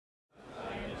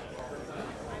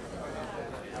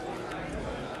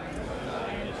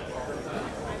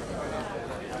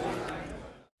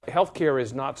healthcare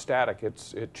is not static.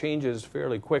 It changes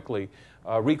fairly quickly.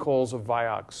 Recalls of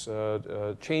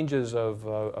Vioxx, changes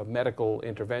of medical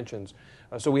interventions.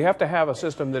 So we have to have a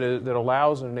system that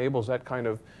allows and enables that kind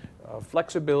of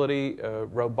flexibility,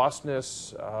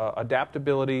 robustness,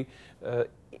 adaptability,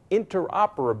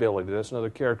 interoperability. That's another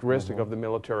characteristic of the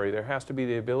military. There has to be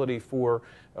the ability for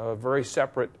very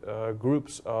separate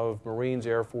groups of Marines,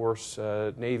 Air Force,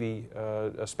 Navy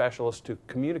specialists to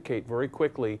communicate very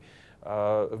quickly,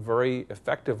 very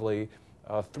effectively,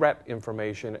 threat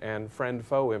information and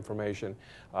friend-foe information.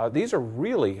 These are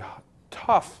really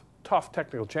tough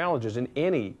technical challenges in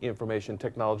any information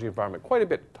technology environment, quite a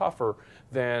bit tougher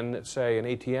than, say, an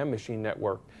ATM machine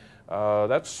network.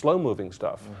 That's slow-moving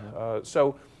stuff.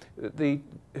 So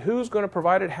who's going to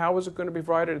provide it? How is it going to be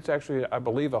provided? It's actually, I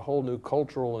believe, a whole new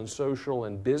cultural and social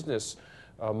and business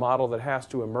model that has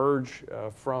to emerge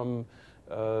from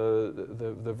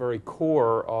the very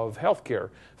core of healthcare.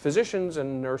 Physicians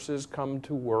and nurses come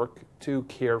to work to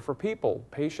care for people.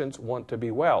 Patients want to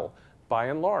be well, by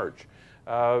and large.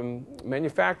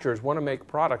 Manufacturers want to make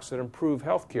products that improve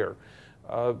healthcare.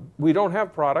 We don't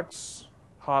have products,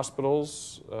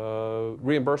 hospitals,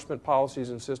 reimbursement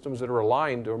policies and systems that are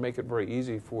aligned or make it very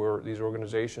easy for these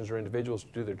organizations or individuals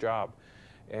to do their job.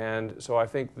 And so I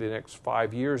think the next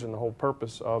 5 years and the whole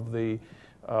purpose of the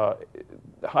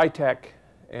high tech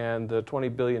and the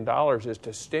 $20 billion is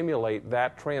to stimulate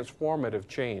that transformative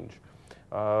change.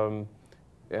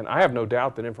 And I have no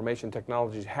doubt that information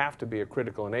technologies have to be a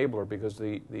critical enabler, because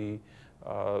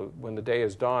when the day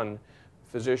is done,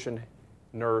 physician,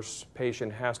 nurse,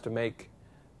 patient has to make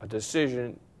a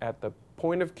decision at the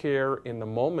point of care, in the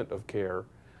moment of care,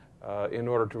 in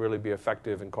order to really be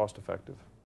effective and cost effective.